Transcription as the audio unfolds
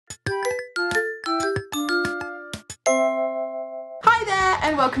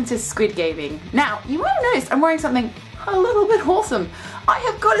and welcome to Squid Gaming. Now, you might have noticed I'm wearing something a little bit wholesome. I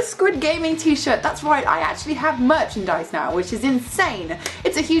have got a Squid Gaming t-shirt. That's right, I actually have merchandise now, which is insane.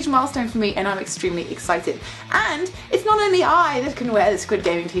 It's a huge milestone for me and I'm extremely excited. And it's not only I that can wear the Squid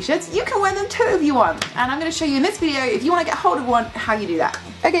Gaming t-shirts, you can wear them too if you want. And I'm going to show you in this video, if you want to get hold of one, how you do that.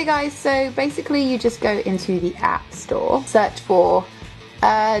 Okay guys, so basically you just go into the App Store, search for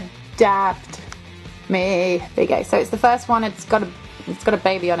Adapt Me. There you go. So it's the first one. It's got a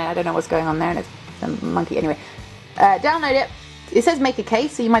baby on it. I don't know what's going on there, and it's a monkey. Anyway, download it. It says make a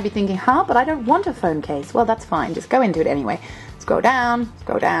case, so you might be thinking, huh? But I don't want a phone case. Well, that's fine. Just go into it anyway. Scroll down,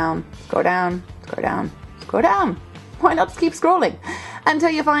 scroll down, scroll down, scroll down, scroll down. Why not just keep scrolling until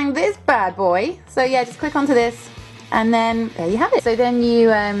you find this bad boy? So yeah, just click onto this, and then there you have it. So then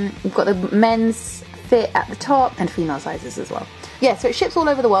you've got the men's fit at the top and female sizes as well. Yeah, so it ships all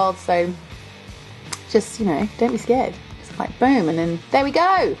over the world. So just, you know, don't be scared. Just like boom, and then there we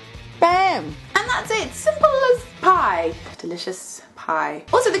go. Bam! And that's it. Simple as pie. Delicious pie.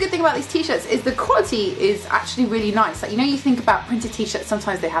 Also, the good thing about these t-shirts is the quality is actually really nice. Like, you know, you think about printed t-shirts,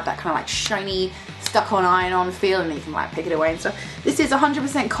 sometimes they have that kind of like shiny, stuck on iron on feel, and you can like pick it away and stuff. This is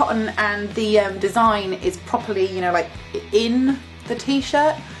 100% cotton, and the design is properly, you know, like in the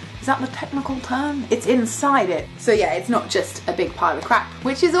t-shirt. Is that the technical term? It's inside it. So yeah, it's not just a big pile of crap,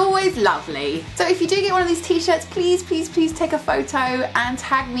 which is always lovely. So if you do get one of these t-shirts, please, please, please take a photo and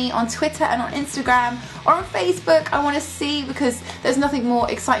tag me on Twitter and on Instagram or on Facebook. I want to see, because there's nothing more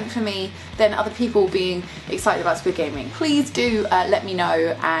exciting for me than other people being excited about Squid Gaming. Please do let me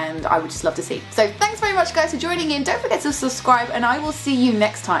know, and I would just love to see. So thanks very much guys for joining in. Don't forget to subscribe, and I will see you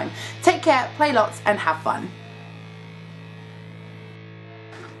next time. Take care, play lots, and have fun.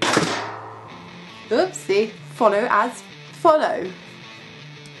 Oopsie, follow as follow.